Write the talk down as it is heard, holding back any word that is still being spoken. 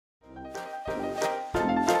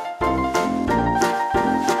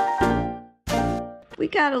We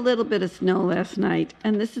got a little bit of snow last night,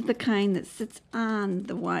 and this is the kind that sits on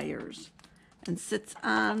the wires and sits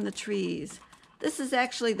on the trees. This is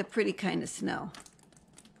actually the pretty kind of snow.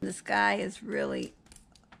 The sky is really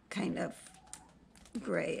kind of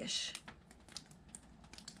grayish.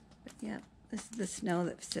 But yeah, this is the snow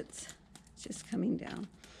that sits just coming down.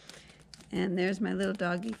 And there's my little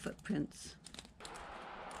doggy footprints.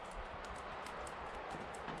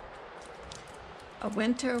 A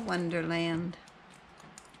winter wonderland.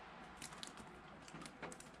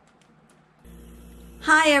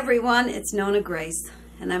 Hi everyone, it's NonnaGrace,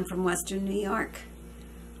 and I'm from Western New York.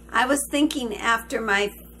 I was thinking after my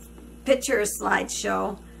picture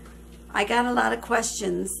slideshow, I got a lot of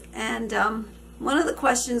questions, and one of the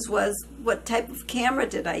questions was, what type of camera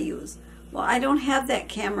did I use? Well, I don't have that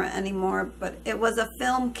camera anymore, but it was a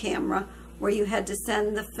film camera where you had to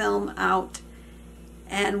send the film out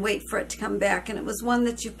and wait for it to come back, and it was one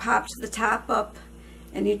that you popped the top up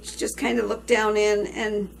and you just kind of look down in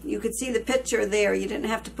and you could see the picture there. You didn't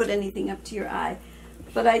have to put anything up to your eye.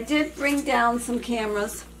 But I did bring down some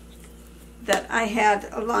cameras that I had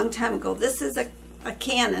a long time ago. This is a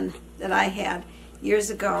Canon that I had years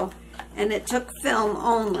ago, and it took film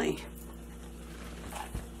only.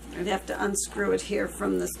 I'd have to unscrew it here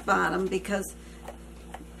from this bottom because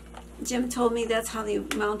Jim told me that's how you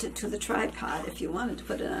mount it to the tripod if you wanted to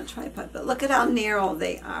put it on a tripod. But look at how narrow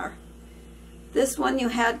they are. This one you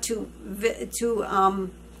had to and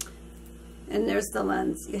there's the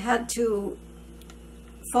lens. You had to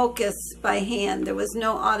focus by hand. There was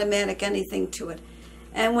no automatic anything to it.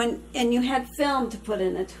 And you had film to put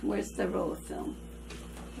in it. Where's the roll of film?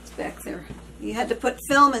 It's back there. You had to put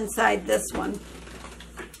film inside this one.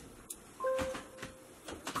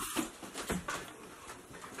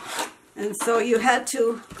 And so you had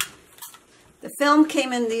to, the film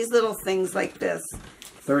came in these little things like this.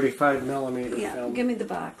 35 millimeter yeah, film. Give me the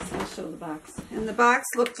box. I'll show the box. And the box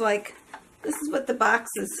looked like, this is what the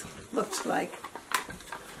boxes looked like.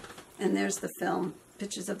 And there's the film,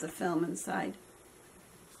 pictures of the film inside.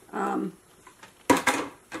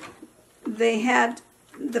 They had,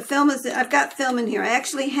 the film is, I've got film in here. I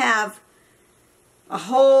actually have a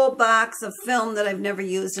whole box of film that I've never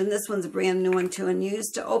used, and this one's a brand new one too. And you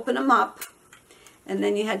used to open them up, and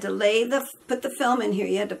then you had to put the film in here.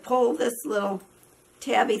 You had to pull this little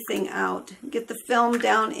tabby thing out, get the film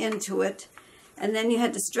down into it, and then you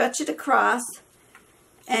had to stretch it across,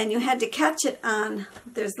 and you had to catch it on,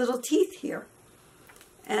 there's little teeth here,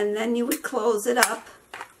 and then you would close it up,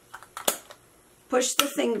 push the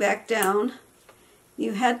thing back down.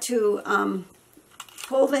 You had to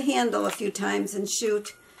pull the handle a few times and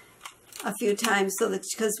shoot a few times, so that,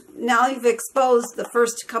 because now you've exposed the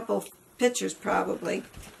first couple pictures probably.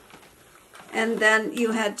 And then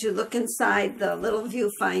you had to look inside the little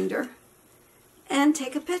viewfinder and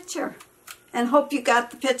take a picture and hope you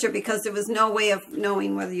got the picture, because there was no way of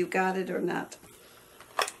knowing whether you got it or not.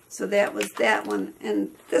 So that was that one.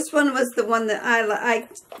 And this one was the one that I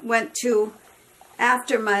went to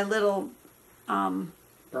after my little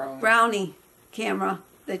brownie camera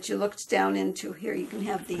that you looked down into. Here, you can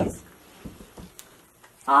have these.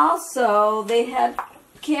 Also, they had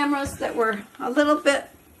cameras that were a little bit,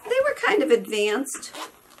 they were kind of advanced,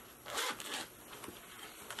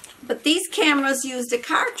 but these cameras used a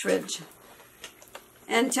cartridge,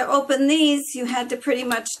 and to open these you had to pretty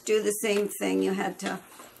much do the same thing. You had to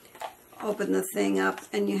open the thing up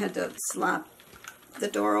and you had to slap the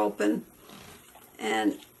door open,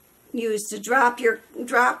 and you used to drop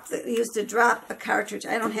a cartridge.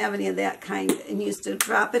 I don't have any of that kind. And you used to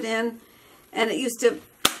drop it in, and it used to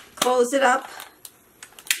close it up,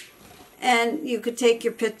 and you could take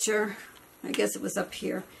your picture. I guess it was up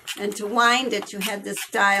here. And to wind it, you had this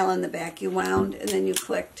dial in the back. You wound, and then you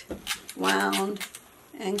clicked. Wound,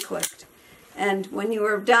 and clicked. And when you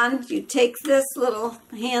were done, you'd take this little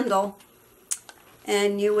handle,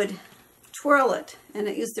 and you would twirl it. And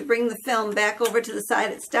it used to bring the film back over to the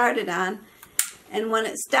side it started on. And when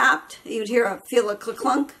it stopped, you'd feel a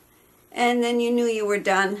clunk, and then you knew you were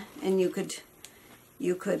done, and you could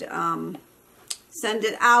send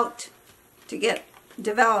it out to get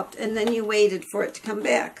developed, and then you waited for it to come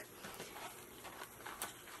back.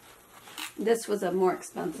 This was a more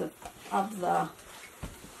expensive of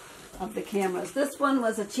the cameras. This one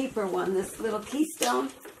was a cheaper one, this little Keystone.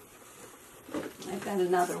 I've got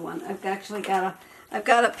another one. I've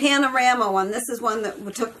got a panorama one. This is one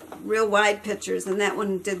that took real wide pictures, and that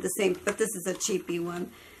one did the same, but this is a cheapy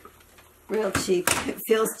one. Real cheap. It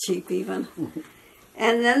feels cheap even.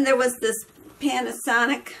 And then there was this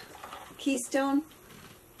Panasonic Keystone,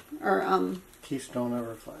 or Keystone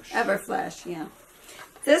Everflash. Everflash, yeah.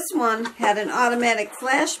 This one had an automatic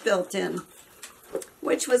flash built in,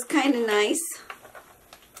 which was kind of nice.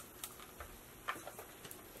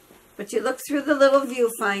 But you look through the little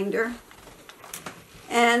viewfinder.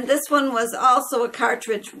 And this one was also a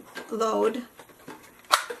cartridge load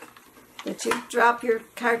that you drop your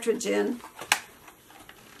cartridge in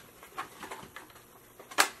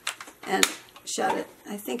and shut it.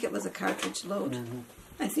 I think it was a cartridge load.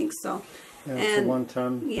 I think so. Yeah, it's a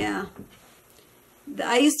 110. Yeah.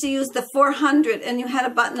 I used to use the 400, and you had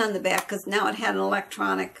a button on the back because now it had an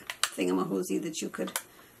electronic thingamahoozy that you could.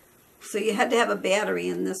 So you had to have a battery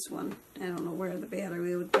in this one. I don't know where the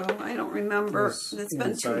battery would go. I don't remember. It's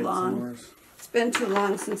been too long. Somewhere. It's been too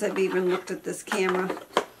long since I've even looked at this camera.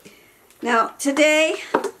 Now, today,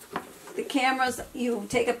 the cameras, you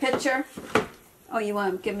take a picture. Oh, you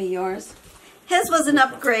want to give me yours? His was an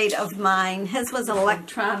upgrade of mine. His was an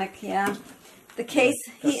electronic, yeah. The case,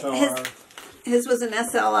 his was an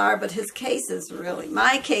SLR, but his case is really,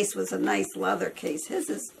 my case was a nice leather case. His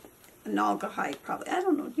is an alcohol, probably. I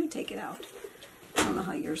don't know. You take it out. I don't know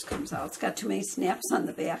how yours comes out. It's got too many snaps on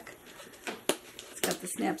the back. It's got the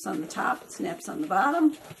snaps on the top, snaps on the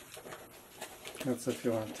bottom. That's if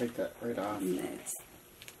you want to take that right off.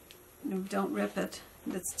 No, don't rip it.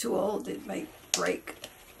 It's too old. It might break.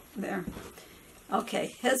 There.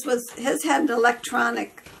 Okay. His had an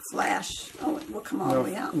electronic flash. Oh, it will come all the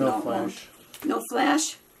way out. No flash. No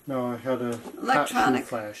flash? No, I had a electronic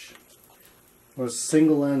flash. It was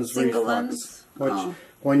single lens reflex. Which,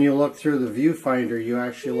 when you look through the viewfinder, you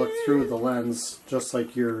actually look through the lens just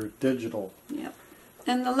like your digital. Yep.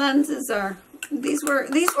 And the lenses are these were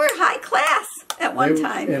high class at one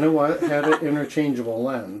time. And it had an interchangeable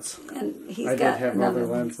lens. And I did have other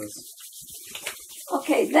lenses.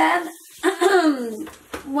 Okay, then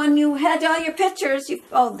when you had all your pictures,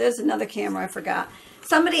 oh, there's another camera I forgot.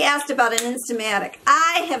 Somebody asked about an Instamatic.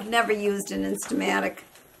 I have never used an Instamatic,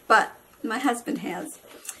 but my husband has.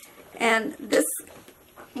 And this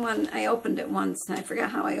one, I opened it once, and I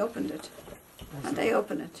forgot how I opened it. How did I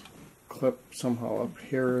open it? Clip somehow up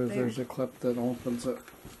here. There's a clip that opens it.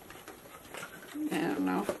 I don't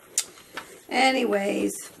know.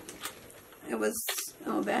 Anyways, it was,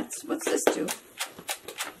 oh, what's this do?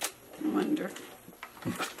 I wonder.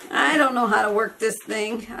 I don't know how to work this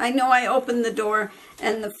thing. I know I opened the door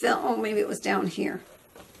and the film, oh, maybe it was down here.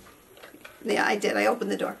 Yeah, I did. I opened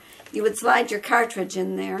the door. You would slide your cartridge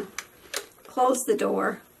in there, close the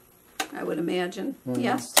door, I would imagine.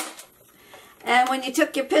 Yes. And when you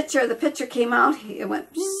took your picture, the picture came out, it went,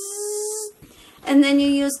 and then you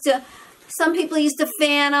used to, some people used to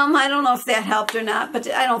fan them. I don't know if that helped or not, but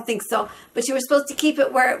I don't think so. But you were supposed to keep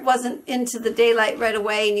it where it wasn't into the daylight right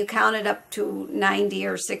away, and you counted up to 90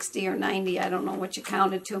 or 60 or 90. I don't know what you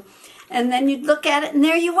counted to. And then you'd look at it, and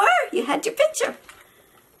there you were. You had your picture.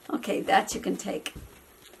 Okay, that you can take.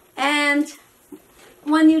 And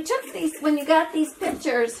when you took these, when you got these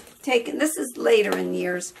pictures taken, this is later in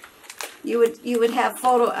years, you would have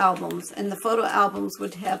photo albums, and the photo albums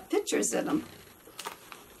would have pictures in them.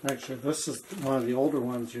 Actually, this is one of the older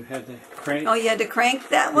ones. You had to crank. Oh, you had to crank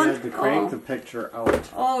that one? You had to crank the picture out.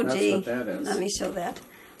 Oh, gee. That's what that is. Let me show that.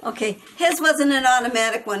 Okay, his wasn't an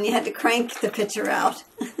automatic one. You had to crank the picture out.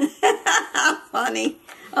 Funny.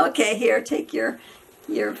 Okay, here, take your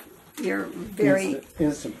very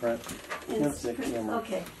instant print. Instant camera.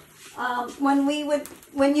 Okay.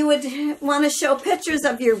 When you would want to show pictures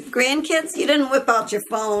of your grandkids, you didn't whip out your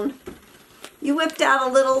phone. You whipped out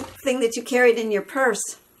a little thing that you carried in your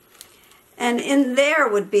purse. And in there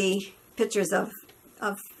would be pictures of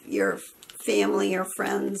your family or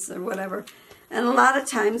friends or whatever. And a lot of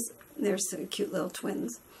times, there's some cute little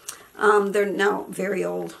twins. They're now very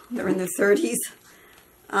old. They're in their 30s.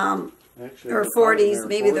 Actually, or 40s.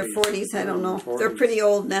 Maybe they're 40s. I don't know. 40s. They're pretty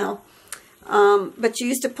old now. But you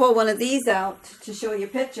used to pull one of these out to show your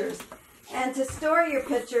pictures. And to store your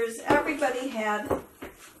pictures, everybody had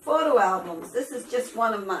photo albums. This is just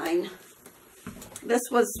one of mine. This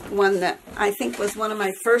was one that I think was one of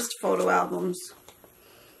my first photo albums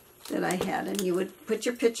that I had. And you would put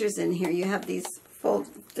your pictures in here. You have these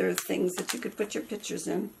folder things that you could put your pictures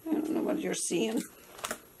in. I don't know what you're seeing.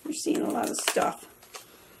 You're seeing a lot of stuff.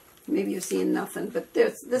 Maybe you're seeing nothing. But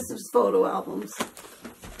this is photo albums.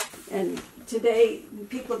 And today,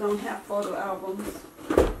 people don't have photo albums.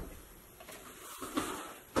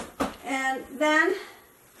 And then,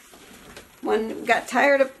 when we got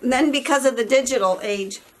tired of, then because of the digital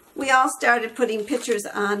age, we all started putting pictures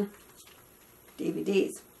on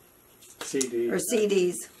DVDs. CDs. Or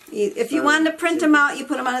CDs. If you wanted to print them out, you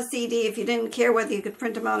put them on a CD. If you didn't care whether you could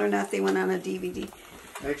print them out or not, they went on a DVD.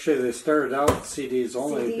 Actually, they started out CDs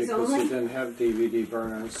only because they didn't have DVD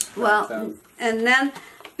burners. Well, and then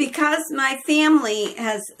because my family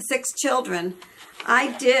has 6 children,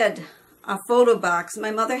 I did a photo box.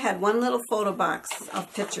 My mother had one little photo box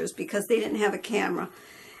of pictures because they didn't have a camera.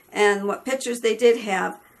 And what pictures they did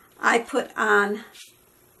have, I put on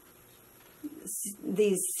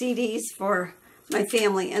these CDs for my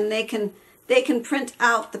family, and they can print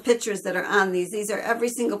out the pictures that are on these. These are every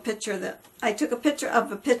single picture that I took a picture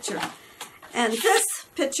of a picture. And this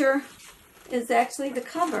picture is actually the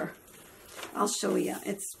cover. I'll show you.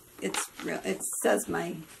 It's real. It says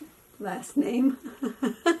my last name.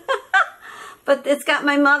 But it's got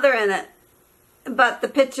my mother in it. But the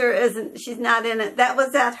picture isn't, she's not in it. That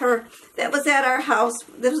was at our house.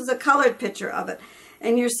 This was a colored picture of it.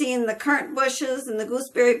 And you're seeing the currant bushes and the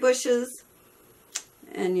gooseberry bushes.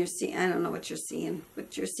 And you're seeing, I don't know what you're seeing,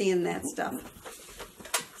 but you're seeing that stuff.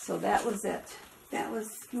 So that was it. That was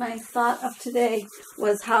my thought of today,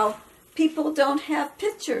 was how people don't have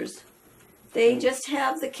pictures. They just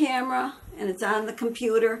have the camera, and it's on the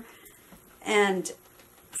computer. And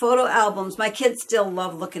photo albums. My kids still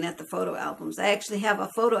love looking at the photo albums. I actually have a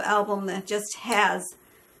photo album that just has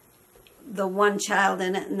the one child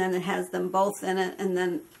in it, and then it has them both in it, and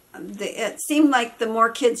then it seemed like the more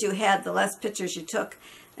kids you had, the less pictures you took.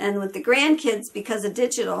 And with the grandkids, because of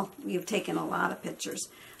digital, you've taken a lot of pictures.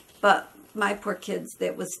 But my poor kids,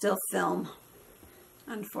 that was still film,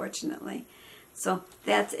 unfortunately. So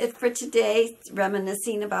that's it for today,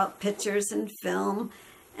 reminiscing about pictures and film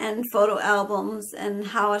and photo albums and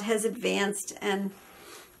how it has advanced. And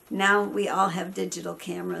now we all have digital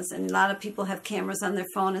cameras, and a lot of people have cameras on their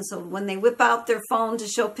phone, and so when they whip out their phone to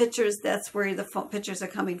show pictures, that's where the pictures are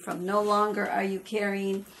coming from. No longer are you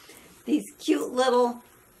carrying these cute little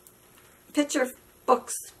picture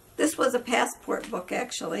books. This was a passport book,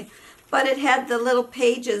 actually, but it had the little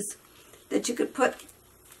pages that you could put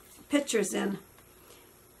pictures in,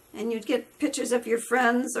 and you'd get pictures of your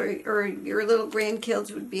friends or your little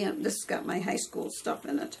grandkids would be in. This has got my high school stuff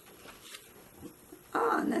in it.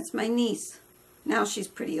 Oh, and that's my niece. Now she's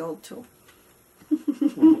pretty old, too.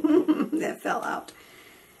 That fell out.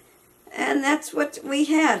 And that's what we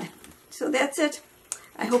had. So that's it.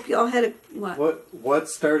 I hope you all had a... What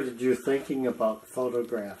started you thinking about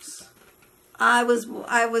photographs? I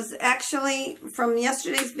was actually, from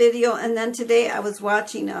yesterday's video, and then today I was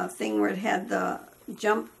watching a thing where it had the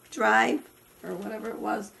jump drive, or whatever it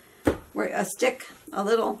was, where a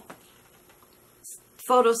little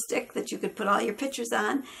photo stick that you could put all your pictures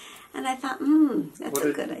on, and I thought, that's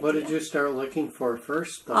a good idea. What did you start looking for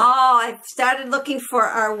first, though? Oh, I started looking for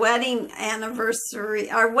our wedding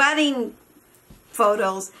anniversary, our wedding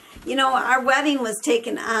photos. You know, our wedding was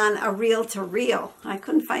taken on a reel-to-reel. I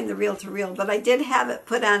couldn't find the reel-to-reel, but I did have it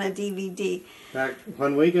put on a DVD. Back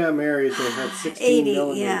when we got married, they had 16 80,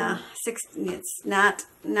 millimeter. yeah. It's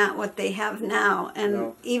not what they have now. And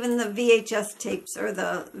no. Even the VHS tapes or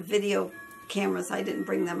the video cameras, I didn't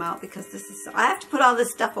bring them out because I have to put all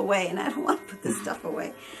this stuff away, and I don't want to put this stuff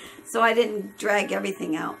away. So I didn't drag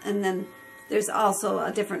everything out. And then there's also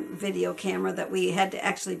a different video camera that we had to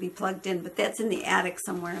actually be plugged in, but that's in the attic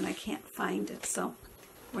somewhere, and I can't find it, so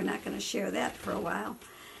we're not going to share that for a while.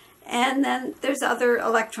 And then there's other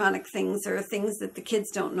electronic things, or things that the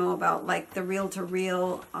kids don't know about, like the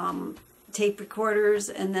reel-to-reel tape recorders,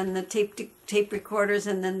 and then the tape recorders,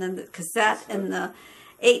 and then the cassette, and the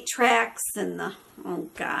 8 tracks, and the, oh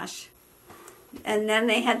gosh. And then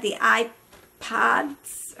they had the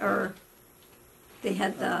iPods, or they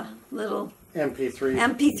had the little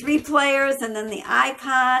MP3 players, and then the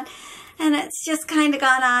iPod, and it's just kind of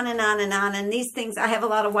gone on and on and on. And these things, I have a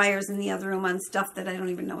lot of wires in the other room on stuff that I don't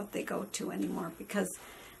even know what they go to anymore because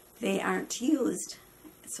they aren't used.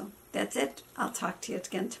 So that's it. I'll talk to you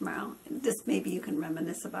again tomorrow. This maybe you can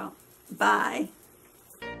reminisce about. Bye.